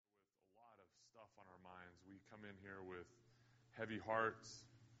on our minds. We come in here with heavy hearts.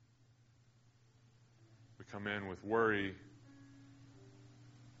 We come in with worry.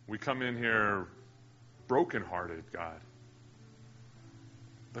 We come in here brokenhearted, God.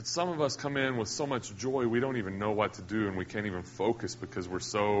 But some of us come in with so much joy we don't even know what to do, and we can't even focus because we're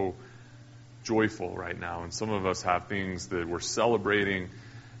so joyful right now. And some of us have things that we're celebrating,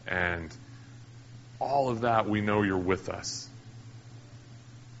 and all of that, we know you're with us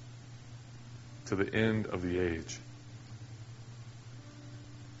to the end of the age.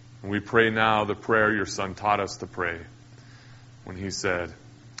 And we pray now the prayer your Son taught us to pray when he said,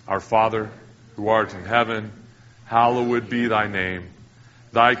 Our Father, who art in heaven, hallowed be thy name.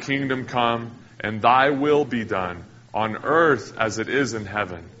 Thy kingdom come, and thy will be done, on earth as it is in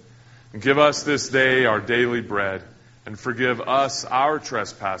heaven. And give us this day our daily bread, and forgive us our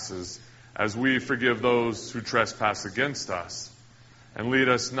trespasses, as we forgive those who trespass against us. And lead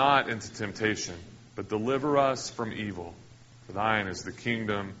us not into temptation, but deliver us from evil. For thine is the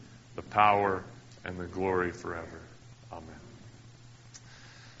kingdom, the power, and the glory forever. Amen.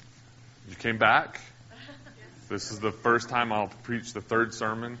 You came back? This is the first time I'll preach the third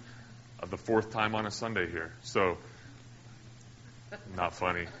sermon of the fourth time on a Sunday here. So, not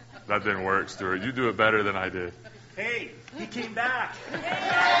funny. That didn't work, Stuart. You do it better than I did. Hey, he came back.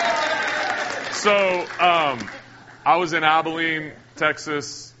 So, I was in Abilene,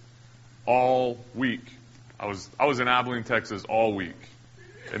 Texas all week. I was in Abilene, Texas all week.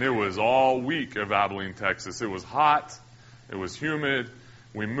 And it was all week of Abilene, Texas. It was hot. It was humid.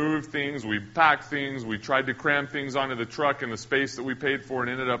 We moved things. We packed things. We tried to cram things onto the truck in the space that we paid for and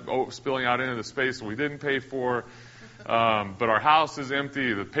ended up spilling out into the space that we didn't pay for. But our house is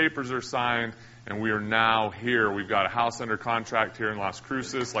empty. The papers are signed. And we are now here. We've got a house under contract here in Las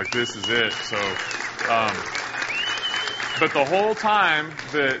Cruces. Like, this is it. So, but the whole time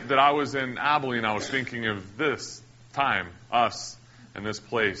that I was in Abilene, I was thinking of this time, us, and this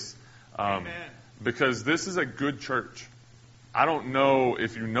place. Because this is a good church. I don't know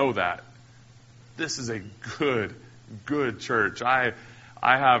if you know that. This is a good church. I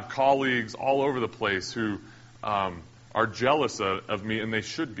have colleagues all over the place who are jealous of me, and they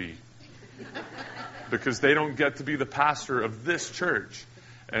should be. Because they don't get to be the pastor of this church.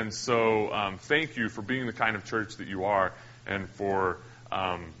 And so thank you for being the kind of church that you are, and for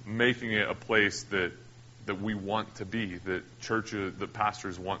making it a place that we want to be, that churches, that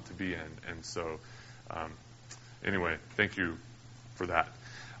pastors want to be in. And so anyway, thank you for that.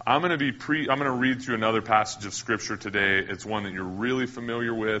 I'm going to read through another passage of Scripture today. It's one that you're really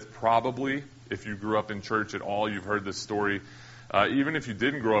familiar with, probably. If you grew up in church at all, you've heard this story. Even if you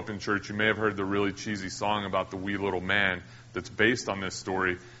didn't grow up in church, you may have heard the really cheesy song about the wee little man that's based on this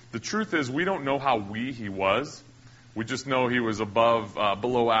story. The truth is, we don't know how wee he was. We just know he was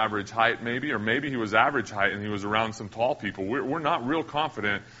below average height, maybe, or maybe he was average height and he was around some tall people. We're not real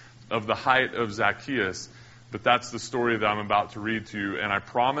confident of the height of Zacchaeus, but that's the story that I'm about to read to you. And I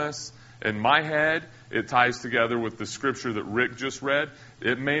promise, in my head, it ties together with the scripture that Rick just read.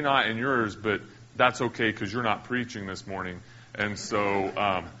 It may not in yours, but that's okay because you're not preaching this morning. And so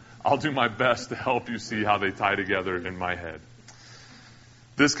I'll do my best to help you see how they tie together in my head.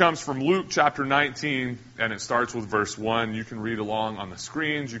 This comes from Luke chapter 19, and it starts with verse 1. You can read along on the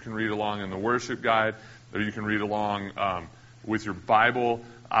screens. You can read along in the worship guide, or you can read along with your Bible.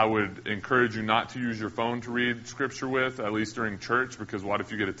 I would encourage you not to use your phone to read Scripture with, at least during church, because what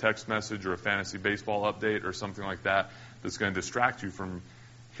if you get a text message or a fantasy baseball update or something like that that's going to distract you from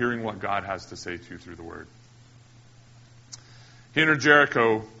hearing what God has to say to you through the Word. He entered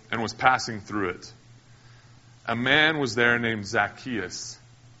Jericho and was passing through it. A man was there named Zacchaeus.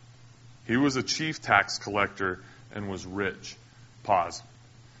 He was a chief tax collector and was rich. Pause.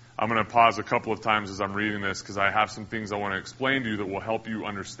 I'm going to pause a couple of times as I'm reading this because I have some things I want to explain to you that will help you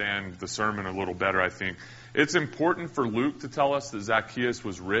understand the sermon a little better, I think. It's important for Luke to tell us that Zacchaeus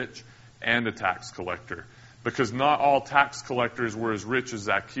was rich and a tax collector, because not all tax collectors were as rich as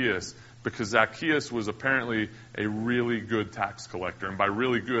Zacchaeus, because Zacchaeus was apparently a really good tax collector. And by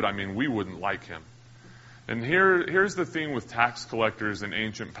really good, I mean we wouldn't like him. And here's the thing with tax collectors in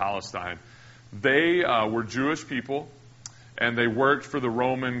ancient Palestine. They were Jewish people, and they worked for the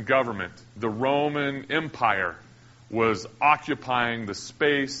Roman government. The Roman Empire was occupying the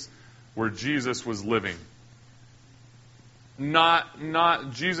space where Jesus was living.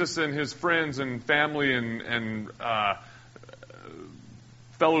 Not Jesus and his friends and family and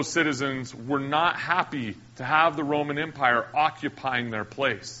fellow citizens were not happy to have the Roman Empire occupying their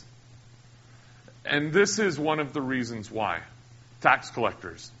place. And this is one of the reasons why. Tax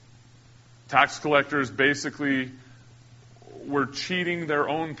collectors. Tax collectors basically were cheating their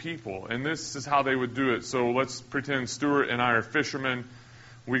own people. And this is how they would do it. So let's pretend Stuart and I are fishermen.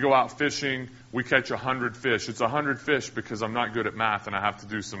 We go out fishing. We catch 100 fish. It's 100 fish because I'm not good at math and I have to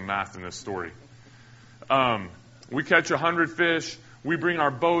do some math in this story. We catch 100 fish. We bring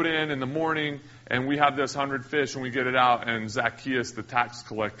our boat in the morning, and we have this 100 fish, and we get it out, and Zacchaeus, the tax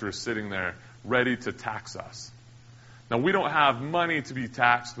collector, is sitting there ready to tax us. Now, we don't have money to be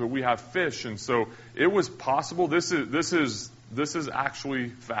taxed, but we have fish, and so it was possible. This is actually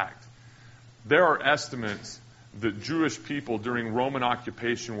fact. There are estimates that Jewish people during Roman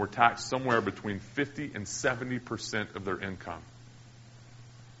occupation were taxed somewhere between 50 and 70% of their income.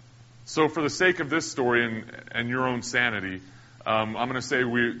 So for the sake of this story and your own sanity, I'm going to say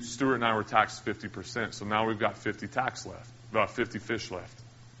Stuart and I were taxed 50%. So now we've got 50 fish left.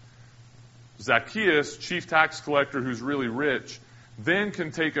 Zacchaeus, chief tax collector who's really rich, then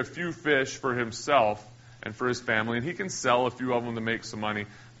can take a few fish for himself and for his family, and he can sell a few of them to make some money,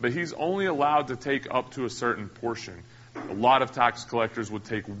 but he's only allowed to take up to a certain portion. A lot of tax collectors would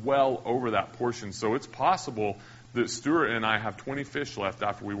take well over that portion, so it's possible that Stuart and I have 20 fish left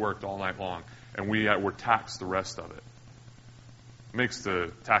after we worked all night long, and we're taxed the rest of it. Makes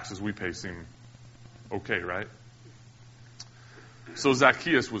the taxes we pay seem okay, right? So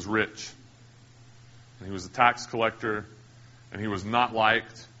Zacchaeus was rich, and he was a tax collector, and he was not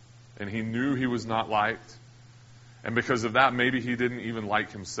liked, and he knew he was not liked, and because of that, maybe he didn't even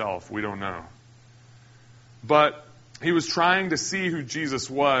like himself. We don't know. But he was trying to see who Jesus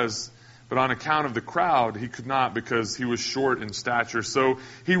was, but on account of the crowd, he could not because he was short in stature. So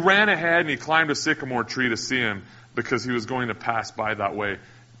he ran ahead and he climbed a sycamore tree to see him because he was going to pass by that way.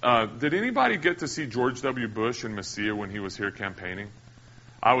 Did anybody get to see George W. Bush in Mesilla when he was here campaigning?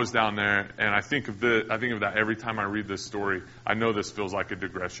 I was down there, and I think of that every time I read this story. I know this feels like a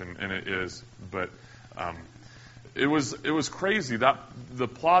digression, and it is, but it was crazy. That the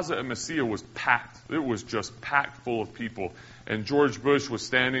plaza at Mesilla was packed. It was just packed full of people. And George Bush was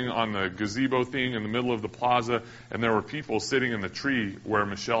standing on the gazebo thing in the middle of the plaza, and there were people sitting in the tree where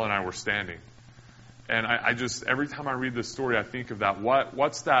Michelle and I were standing. And I just, every time I read this story, I think of that.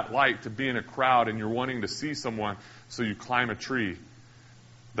 What's that like to be in a crowd and you're wanting to see someone, so you climb a tree?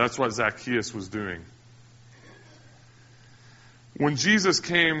 That's what Zacchaeus was doing. When Jesus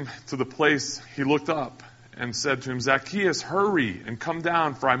came to the place, he looked up and said to him, "Zacchaeus, hurry and come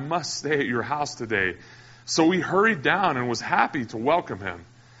down, for I must stay at your house today." So he hurried down and was happy to welcome him.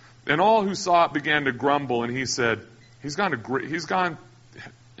 And all who saw it began to grumble, and he said, he's gone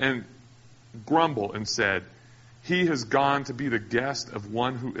and grumble and said, "He has gone to be the guest of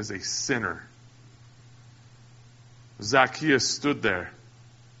one who is a sinner." Zacchaeus stood there.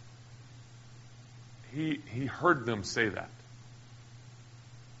 He heard them say that.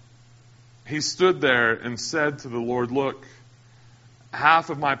 He stood there and said to the Lord, "Look, half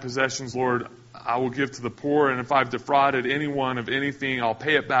of my possessions, Lord, I will give to the poor, and if I've defrauded anyone of anything, I'll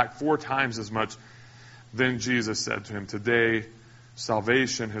pay it back 4 times as much." Then Jesus said to him, "Today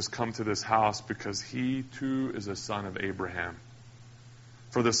salvation has come to this house, because he too is a son of Abraham.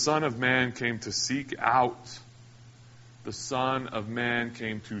 For the Son of Man came to seek out, the Son of Man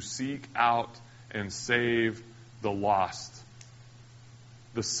came to seek out and save the lost."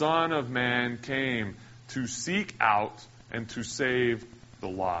 The Son of Man came to seek out and to save the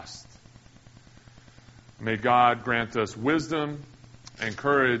lost. May God grant us wisdom and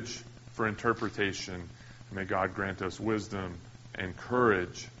courage for interpretation. May God grant us wisdom and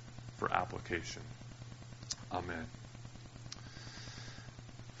courage for application. Amen.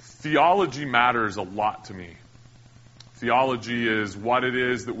 Theology matters a lot to me. Theology is what it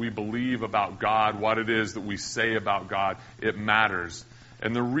is that we believe about God, what it is that we say about God. It matters.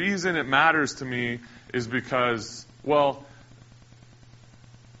 And the reason it matters to me is because,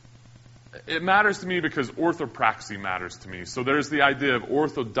 it matters to me because orthopraxy matters to me. So there's the idea of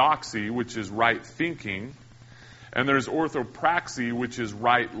orthodoxy, which is right thinking, and there's orthopraxy, which is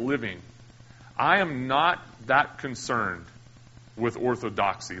right living. I am not that concerned with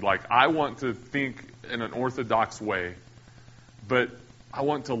orthodoxy. Like, I want to think in an orthodox way, but I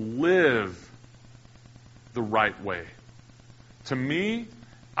want to live the right way. To me,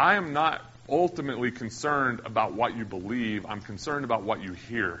 I am not ultimately concerned about what you believe. I'm concerned about what you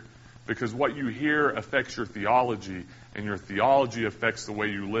hear. Because what you hear affects your theology, and your theology affects the way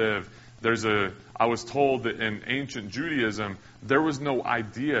you live. I was told that in ancient Judaism, there was no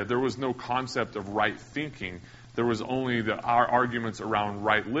idea, there was no concept of right thinking. There was only our arguments around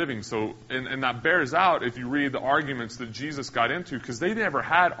right living. So, and that bears out if you read the arguments that Jesus got into, because they never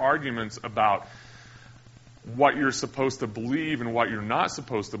had arguments about what you're supposed to believe and what you're not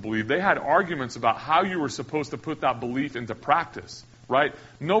supposed to believe. They had arguments about how you were supposed to put that belief into practice, right?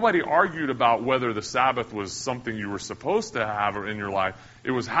 Nobody argued about whether the Sabbath was something you were supposed to have in your life.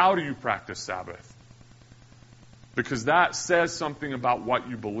 It was, how do you practice Sabbath? Because that says something about what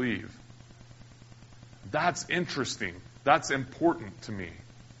you believe. That's interesting. That's important to me.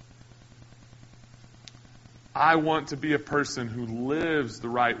 I want to be a person who lives the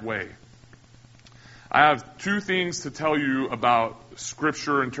right way. I have two things to tell you about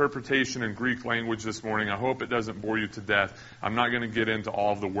Scripture interpretation and Greek language this morning. I hope it doesn't bore you to death. I'm not going to get into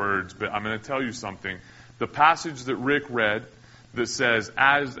all of the words, but I'm going to tell you something. The passage that Rick read that says,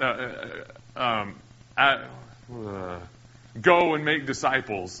 go and make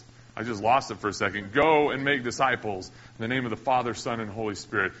disciples. I just lost it for a second. Go and make disciples in the name of the Father, Son, and Holy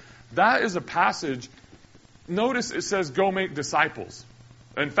Spirit. That is a passage. Notice it says, go make disciples.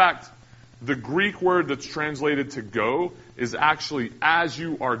 In fact, the Greek word that's translated to go is actually as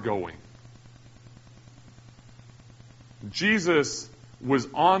you are going. Jesus was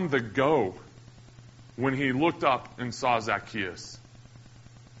on the go when he looked up and saw Zacchaeus.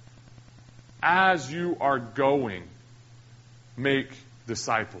 As you are going, make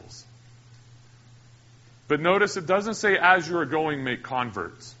disciples. But notice it doesn't say as you are going, make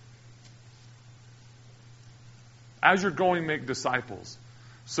converts. As you're going, make disciples.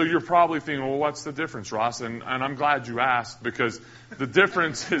 So you're probably thinking, well, what's the difference, Ross? And I'm glad you asked, because the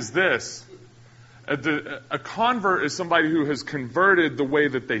difference is this. A convert is somebody who has converted the way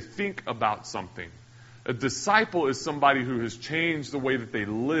that they think about something. A disciple is somebody who has changed the way that they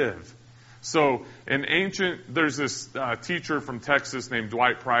live. So there's this teacher from Texas named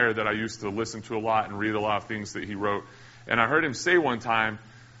Dwight Pryor that I used to listen to a lot and read a lot of things that he wrote. And I heard him say one time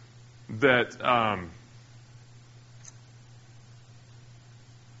that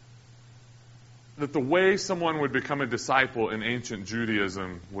that the way someone would become a disciple in ancient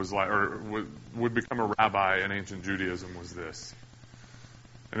Judaism was like, or would become a rabbi in ancient Judaism was this.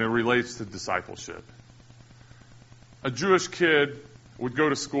 And it relates to discipleship. A Jewish kid would go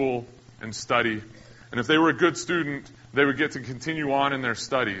to school and study. And if they were a good student, they would get to continue on in their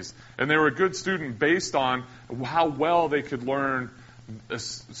studies. And they were a good student based on how well they could learn,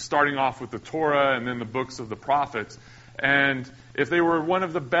 starting off with the Torah and then the books of the prophets. And if they were one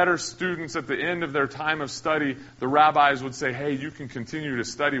of the better students at the end of their time of study, the rabbis would say, hey, you can continue to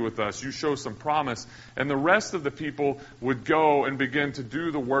study with us. You show some promise. And the rest of the people would go and begin to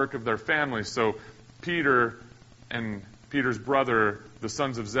do the work of their family. So Peter and Peter's brother, the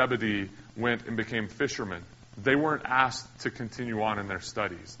sons of Zebedee, went and became fishermen. They weren't asked to continue on in their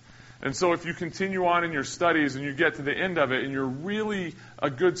studies. And so if you continue on in your studies and you get to the end of it and you're really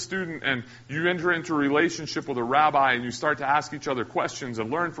a good student and you enter into a relationship with a rabbi and you start to ask each other questions and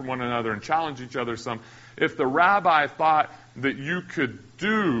learn from one another and challenge each other some, if the rabbi thought that you could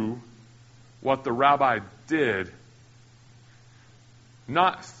do what the rabbi did,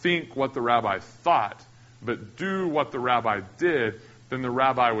 not think what the rabbi thought, but do what the rabbi did, then the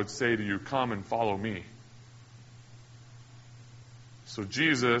rabbi would say to you, come and follow me. So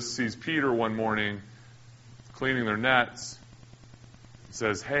Jesus sees Peter one morning cleaning their nets and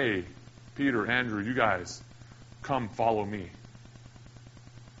says, hey, Peter, Andrew, you guys, come follow me.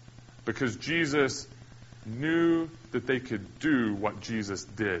 Because Jesus knew that they could do what Jesus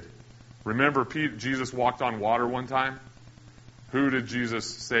did. Remember, Jesus walked on water one time? Who did Jesus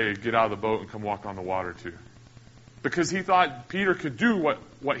say, get out of the boat and come walk on the water to? Because he thought Peter could do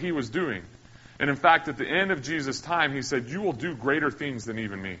what he was doing. And in fact, at the end of Jesus' time, he said, you will do greater things than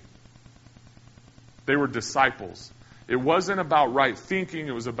even me. They were disciples. It wasn't about right thinking.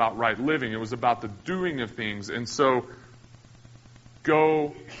 It was about right living. It was about the doing of things. And so,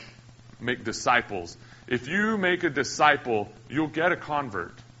 go make disciples. If you make a disciple, you'll get a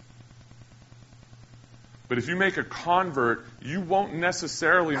convert. But if you make a convert, you won't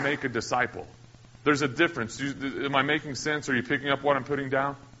necessarily make a disciple. There's a difference. Am I making sense? Are you picking up what I'm putting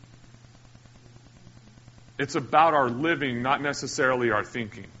down? It's about our living, not necessarily our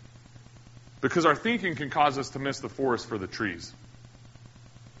thinking. Because our thinking can cause us to miss the forest for the trees.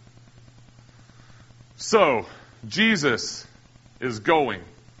 So, Jesus is going.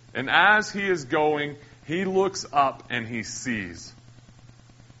 And as he is going, he looks up and he sees.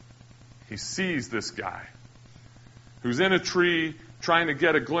 He sees this guy who's in a tree trying to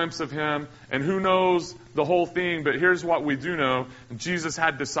get a glimpse of him. And who knows the whole thing, but here's what we do know. Jesus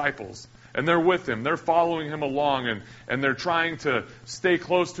had disciples. And they're with him. They're following him along. And they're trying to stay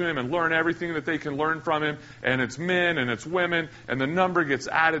close to him and learn everything that they can learn from him. And it's men and it's women. And the number gets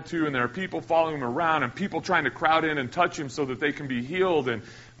added to. And there are people following him around. And people trying to crowd in and touch him so that they can be healed. And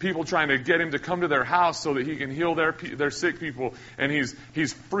people trying to get him to come to their house so that he can heal their sick people. And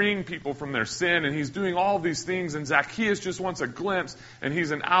he's freeing people from their sin. And he's doing all these things. And Zacchaeus just wants a glimpse. And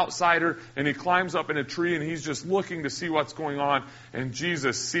he's an outsider. And he climbs up in a tree. And he's just looking to see what's going on. And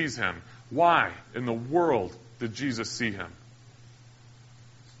Jesus sees him. Why in the world did Jesus see him?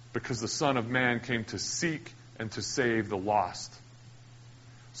 Because the Son of Man came to seek and to save the lost.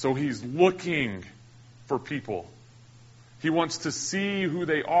 So he's looking for people. He wants to see who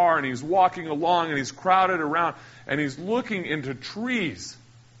they are, and he's walking along, and he's crowded around, and he's looking into trees.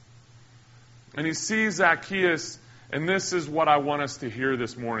 And he sees Zacchaeus, and this is what I want us to hear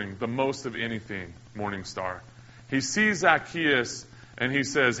this morning, the most of anything, Morning Star. He sees Zacchaeus, and he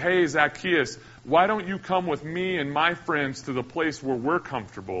says, "Hey, Zacchaeus, why don't you come with me and my friends to the place where we're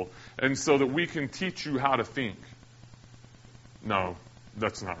comfortable, and so that we can teach you how to think?" No,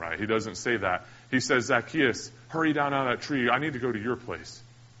 that's not right. He doesn't say that. He says, "Zacchaeus, hurry down out of that tree. I need to go to your place."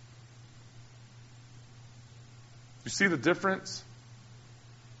 You see the difference?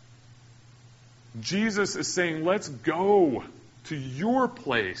 Jesus is saying, let's go to your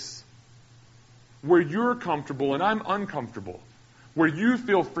place where you're comfortable and I'm uncomfortable, where you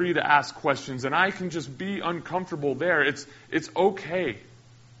feel free to ask questions and I can just be uncomfortable there. It's okay.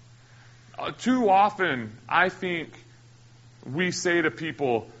 Too often, I think we say to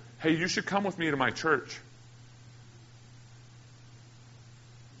people, "Hey, you should come with me to my church."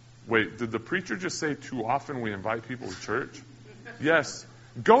 Wait, did the preacher just say too often we invite people to church? Yes.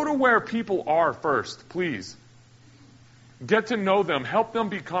 Go to where people are first, please. Get to know them. Help them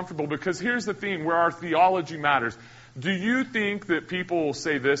be comfortable. Because here's the thing where our theology matters. Do you think that people will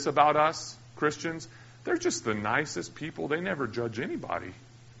say this about us, Christians? They're just the nicest people. They never judge anybody.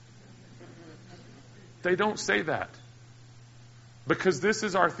 They don't say that. Because this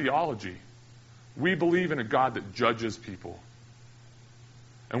is our theology. We believe in a God that judges people.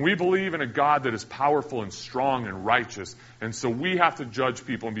 And we believe in a God that is powerful and strong and righteous. And so we have to judge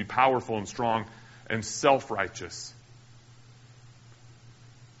people and be powerful and strong and self-righteous.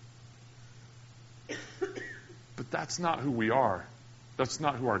 But that's not who we are. That's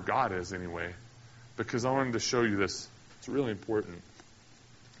not who our God is anyway. Because I wanted to show you this. It's really important.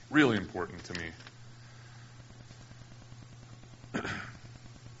 Really important to me.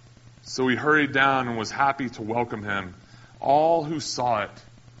 So he hurried down and was happy to welcome him. All who saw it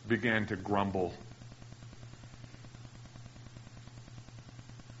began to grumble.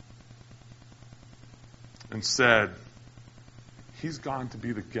 And said, "He's gone to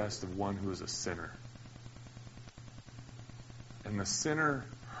be the guest of one who is a sinner." And the sinner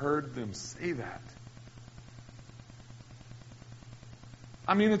heard them say that.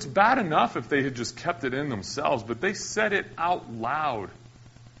 I mean, it's bad enough if they had just kept it in themselves, but they said it out loud.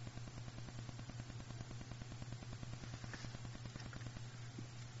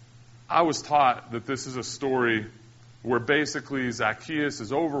 I was taught that this is a story where basically Zacchaeus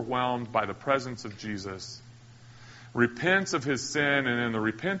is overwhelmed by the presence of Jesus, repents of his sin, and in the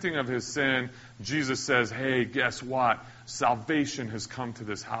repenting of his sin, Jesus says, "Hey, guess what? Salvation has come to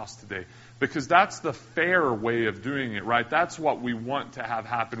this house today." Because that's the fair way of doing it, right? That's what we want to have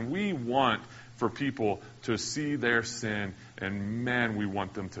happen. We want for people to see their sin, and man, we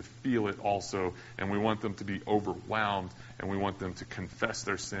want them to feel it also, and we want them to be overwhelmed, and we want them to confess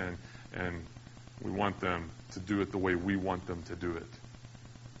their sin, and we want them to do it the way we want them to do it.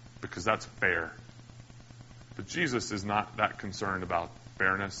 Because that's fair. But Jesus is not that concerned about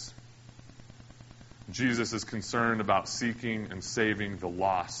fairness. Jesus is concerned about seeking and saving the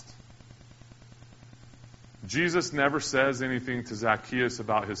lost. Jesus never says anything to Zacchaeus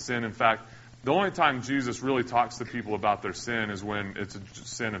about his sin. In fact, the only time Jesus really talks to people about their sin is when it's a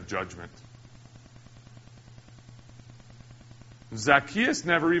sin of judgment. Zacchaeus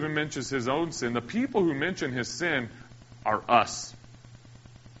never even mentions his own sin. The people who mention his sin are us,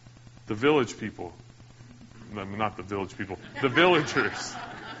 the village people. No, not the village people, the villagers.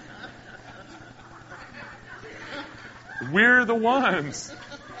 We're the ones.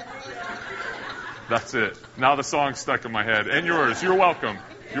 That's it. Now the song's stuck in my head. And yours. You're welcome.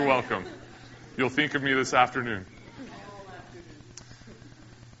 You're welcome. You'll think of me this afternoon.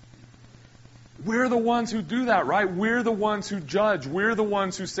 We're the ones who do that, right? We're the ones who judge. We're the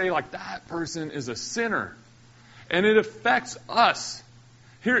ones who say, like, that person is a sinner. And it affects us.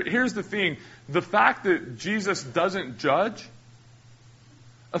 Here's the thing. The fact that Jesus doesn't judge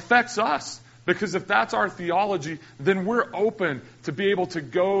affects us. Because if that's our theology, then we're open to be able to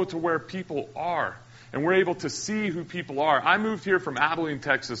go to where people are. And we're able to see who people are. I moved here from Abilene,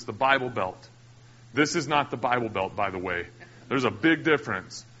 Texas, the Bible Belt. This is not the Bible Belt, by the way. There's a big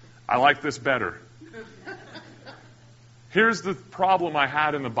difference. I like this better. Here's the problem I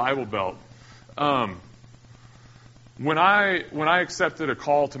had in the Bible Belt. When I accepted a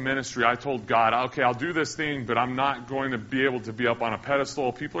call to ministry, I told God, okay, I'll do this thing, but I'm not going to be able to be up on a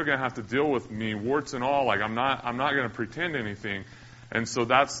pedestal. People are going to have to deal with me, warts and all. Like I'm not going to pretend anything. And so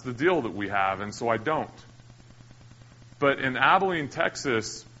that's the deal that we have, and so I don't. But in Abilene,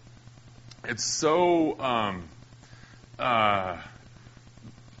 Texas, it's so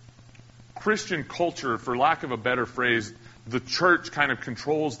Christian culture, for lack of a better phrase, the church kind of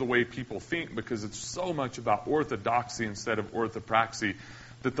controls the way people think because it's so much about orthodoxy instead of orthopraxy,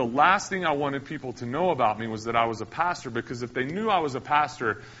 that the last thing I wanted people to know about me was that I was a pastor, because if they knew I was a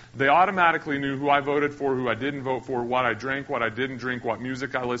pastor, they automatically knew who I voted for, who I didn't vote for, what I drank, what I didn't drink, what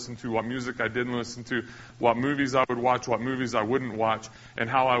music I listened to, what music I didn't listen to, what movies I would watch, what movies I wouldn't watch, and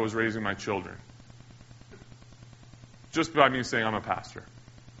how I was raising my children. Just by me saying I'm a pastor.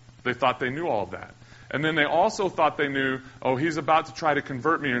 They thought they knew all of that. And then they also thought they knew, oh, he's about to try to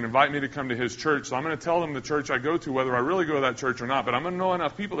convert me and invite me to come to his church, so I'm going to tell them the church I go to, whether I really go to that church or not, but I'm going to know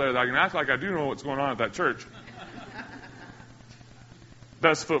enough people there that I can act like I do know what's going on at that church.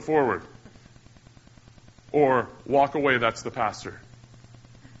 Best foot forward. Or walk away, that's the pastor.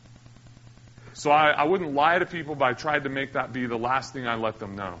 So I wouldn't lie to people, but I tried to make that be the last thing I let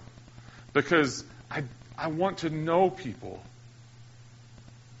them know. Because I want to know people.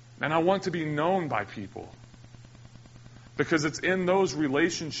 And I want to be known by people. Because it's in those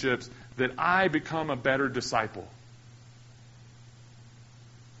relationships that I become a better disciple.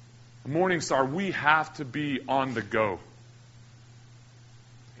 Morningstar, we have to be on the go.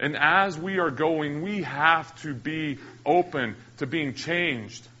 And as we are going, we have to be open to being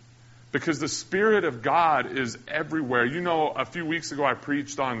changed. Because the Spirit of God is everywhere. You know, a few weeks ago I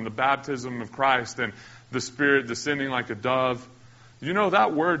preached on the baptism of Christ and the Spirit descending like a dove. You know,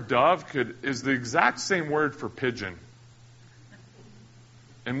 that word dove is the exact same word for pigeon.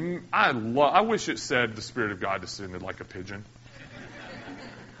 And I wish it said the Spirit of God descended like a pigeon.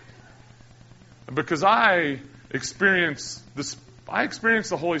 Because I experience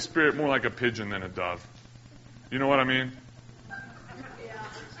the Holy Spirit more like a pigeon than a dove. You know what I mean?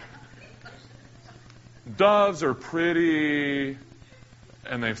 Doves are pretty,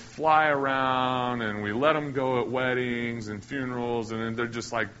 and they fly around, and we let them go at weddings and funerals, and then they're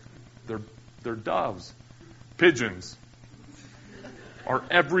just like, they're doves. Pigeons are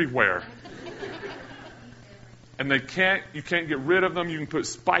everywhere. And you can't get rid of them. You can put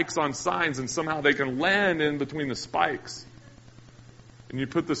spikes on signs, and somehow they can land in between the spikes. And you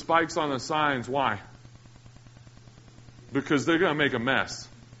put the spikes on the signs, why? Because they're going to make a mess.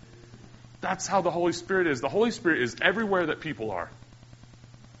 That's how the Holy Spirit is. The Holy Spirit is everywhere that people are.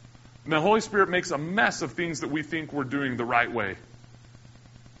 And the Holy Spirit makes a mess of things that we think we're doing the right way.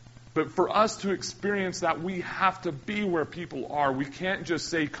 But for us to experience that, we have to be where people are. We can't just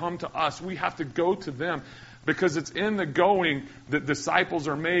say, come to us. We have to go to them. Because it's in the going that disciples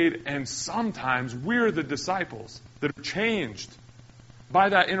are made, and sometimes we're the disciples that are changed by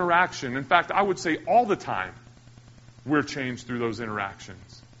that interaction. In fact, I would say all the time we're changed through those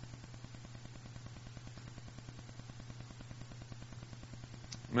interactions.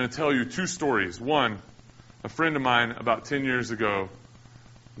 I'm going to tell you two stories. One, a friend of mine about 10 years ago,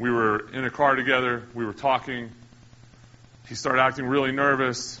 we were in a car together, we were talking. He started acting really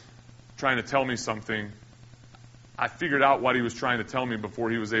nervous, trying to tell me something. I figured out what he was trying to tell me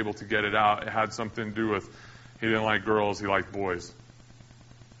before he was able to get it out. It had something to do with he didn't like girls, he liked boys.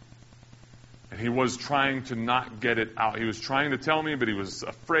 And he was trying to not get it out. He was trying to tell me, but he was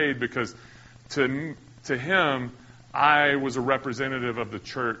afraid because to him, I was a representative of the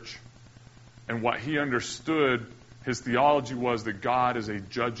church, and what he understood, his theology was that God is a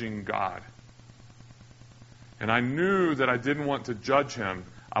judging God. And I knew that I didn't want to judge him.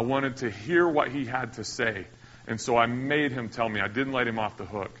 I wanted to hear what he had to say. And so I made him tell me. I didn't let him off the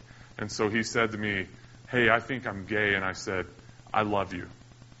hook. And so he said to me, hey, I think I'm gay. And I said, I love you.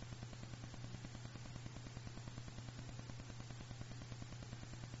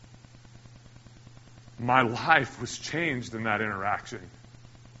 My life was changed in that interaction.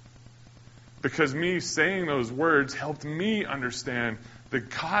 Because me saying those words helped me understand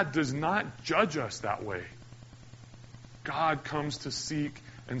that God does not judge us that way. God comes to seek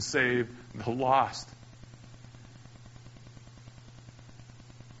and save the lost.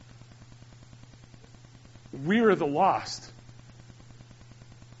 We are the lost.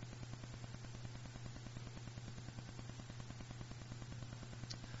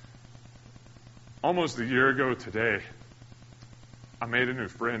 Almost a year ago today, I made a new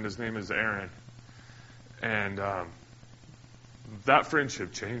friend. His name is Aaron. And that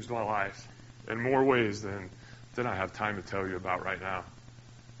friendship changed my life in more ways than that I have time to tell you about right now.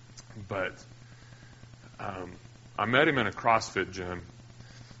 But I met him in a CrossFit gym.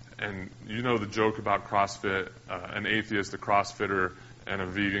 And you know the joke about CrossFit, an atheist, a CrossFitter, and a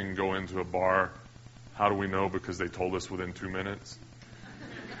vegan go into a bar. How do we know? Because they told us within 2 minutes.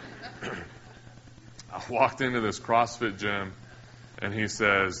 I walked into this CrossFit gym, and he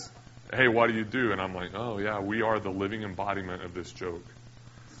says, "Hey, what do you do?" And I'm like, "Oh, yeah, we are the living embodiment of this joke."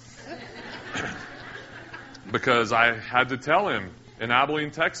 Because I had to tell him in Abilene,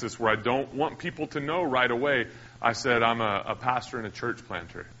 Texas, where I don't want people to know right away, I said, "I'm a pastor and a church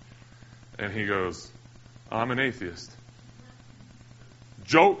planter." And he goes, "I'm an atheist."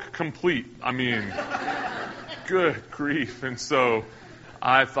 Joke complete. I mean, good grief. And so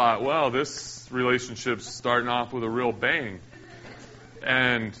I thought, well, this relationship's starting off with a real bang.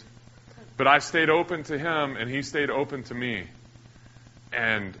 But I stayed open to him, and he stayed open to me.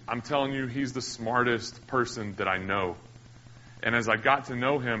 And I'm telling you, he's the smartest person that I know. And as I got to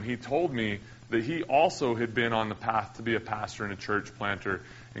know him, he told me that he also had been on the path to be a pastor and a church planter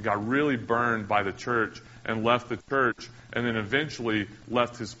and got really burned by the church and left the church and then eventually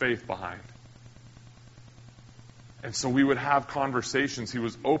left his faith behind. And so we would have conversations. He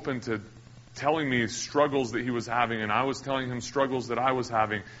was open to telling me struggles that he was having, and I was telling him struggles that I was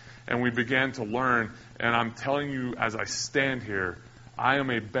having, and we began to learn. And I'm telling you, as I stand here, I am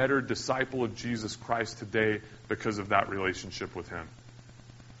a better disciple of Jesus Christ today because of that relationship with him.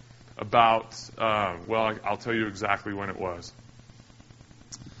 I'll tell you exactly when it was.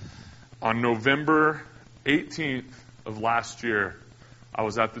 On November 18th of last year, I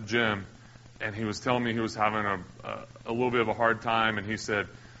was at the gym, and he was telling me he was having a little bit of a hard time, and he said,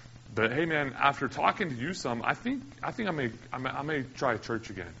 "But hey, man, after talking to you some, I think I may try a church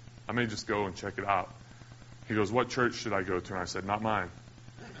again. I may just go and check it out." He goes, "What church should I go to?" And I said, "Not mine."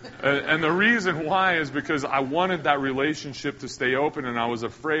 And the reason why is because I wanted that relationship to stay open, and I was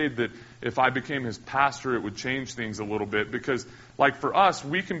afraid that if I became his pastor, it would change things a little bit. Because, like for us,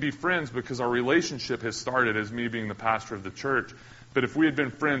 we can be friends because our relationship has started as me being the pastor of the church. But if we had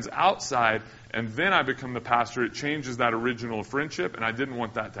been friends outside, and then I become the pastor, it changes that original friendship, and I didn't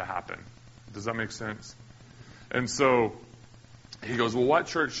want that to happen. Does that make sense? And so he goes, "Well, what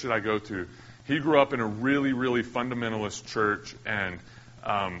church should I go to?" He grew up in a really, really fundamentalist church, and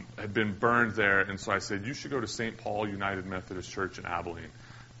had been burned there, and so I said, "You should go to St. Paul United Methodist Church in Abilene."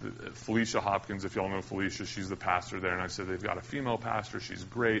 Felicia Hopkins, if y'all know Felicia, she's the pastor there, and I said, "They've got a female pastor, she's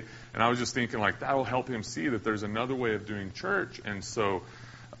great." And I was just thinking, like, that'll help him see that there's another way of doing church. And so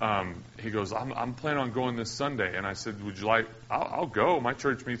he goes, I'm planning on going this Sunday. And I said, "Would you like, I'll go. My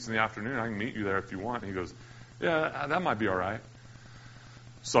church meets in the afternoon. I can meet you there if you want." And he goes, "Yeah, that might be all right."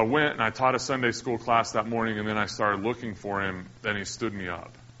 So I went and I taught a Sunday school class that morning, and then I started looking for him. Then he stood me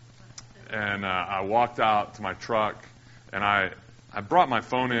up. And I walked out to my truck, and I brought my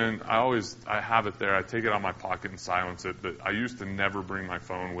phone in. I have it there. I take it out of my pocket and silence it. But I used to never bring my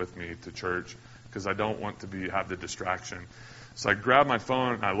phone with me to church because I don't want to have the distraction. So I grabbed my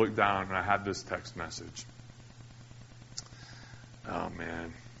phone and I looked down and I had this text message. Oh,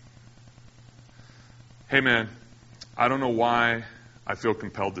 man. "Hey, man, I don't know why I feel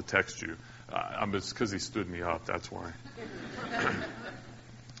compelled to text you." It's because he stood me up. That's why.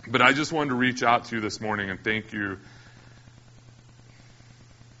 But I just wanted to reach out to you this morning and thank you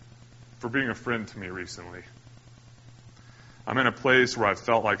for being a friend to me recently. I'm in a place where I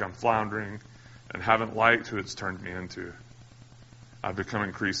felt like I'm floundering and haven't liked who it's turned me into. I've become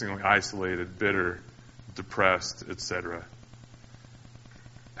increasingly isolated, bitter, depressed, etc.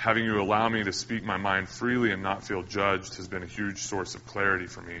 Having you allow me to speak my mind freely and not feel judged has been a huge source of clarity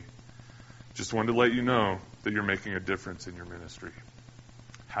for me. Just wanted to let you know that you're making a difference in your ministry.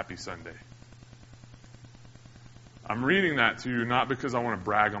 Happy Sunday. I'm reading that to you not because I want to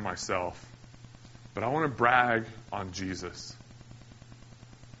brag on myself, but I want to brag on Jesus.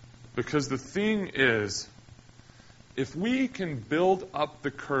 Because the thing is, if we can build up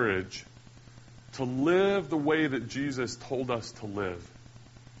the courage to live the way that Jesus told us to live,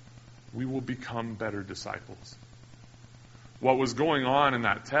 we will become better disciples. What was going on in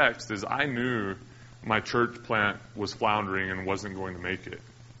that text is I knew my church plant was floundering and wasn't going to make it.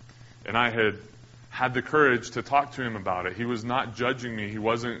 And I had the courage to talk to him about it. He was not judging me. He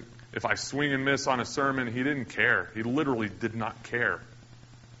wasn't, if I swing and miss on a sermon, he didn't care. He literally did not care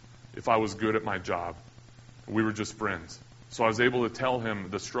if I was good at my job. We were just friends. So I was able to tell him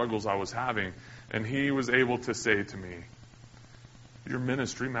the struggles I was having, and he was able to say to me, "Your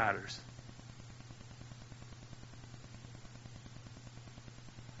ministry matters."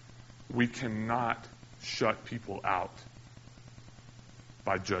 We cannot shut people out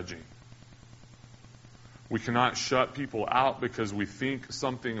by judging. We cannot shut people out because we think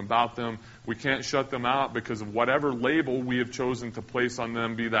something about them. We can't shut them out because of whatever label we have chosen to place on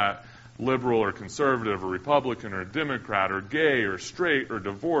them, be that liberal or conservative or Republican or Democrat or gay or straight or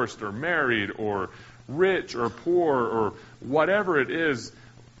divorced or married or rich or poor or whatever it is.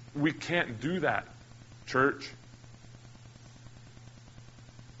 We can't do that, church.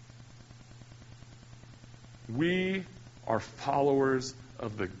 We are followers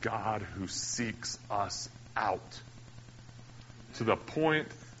of the God who seeks us out to the point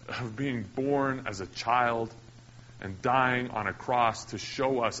of being born as a child and dying on a cross to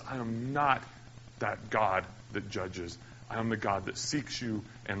show us I am not that God that judges. I am the God that seeks you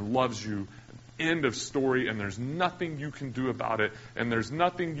and loves you. End of story, and there's nothing you can do about it, and there's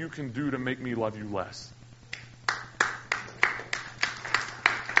nothing you can do to make me love you less.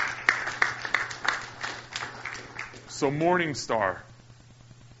 So, Morning Star,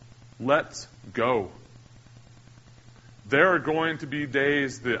 let's go. There are going to be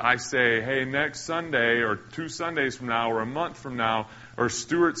days that I say, hey, next Sunday or 2 Sundays from now or a month from now, or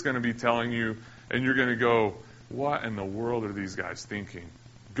Stuart's going to be telling you, and you're going to go, what in the world are these guys thinking?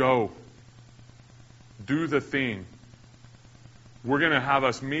 Go. Do the thing. We're going to have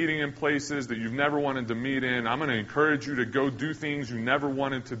us meeting in places that you've never wanted to meet in. I'm going to encourage you to go do things you never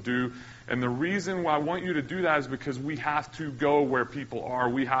wanted to do. And the reason why I want you to do that is because we have to go where people are.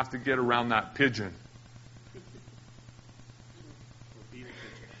 We have to get around that pigeon.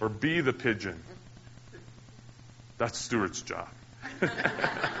 Or be the pigeon. That's Stuart's job.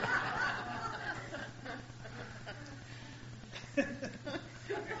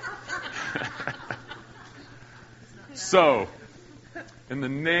 So, in the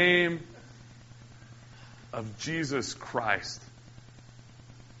name of Jesus Christ,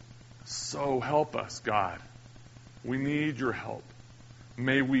 so help us, God. We need your help.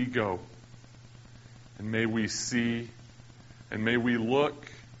 May we go. And may we see. And may we look.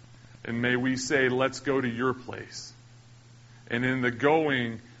 And may we say, let's go to your place. And in the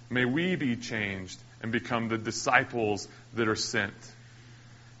going, may we be changed and become the disciples that are sent.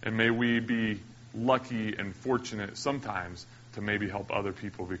 And may we be lucky and fortunate sometimes to maybe help other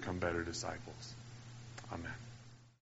people become better disciples. Amen.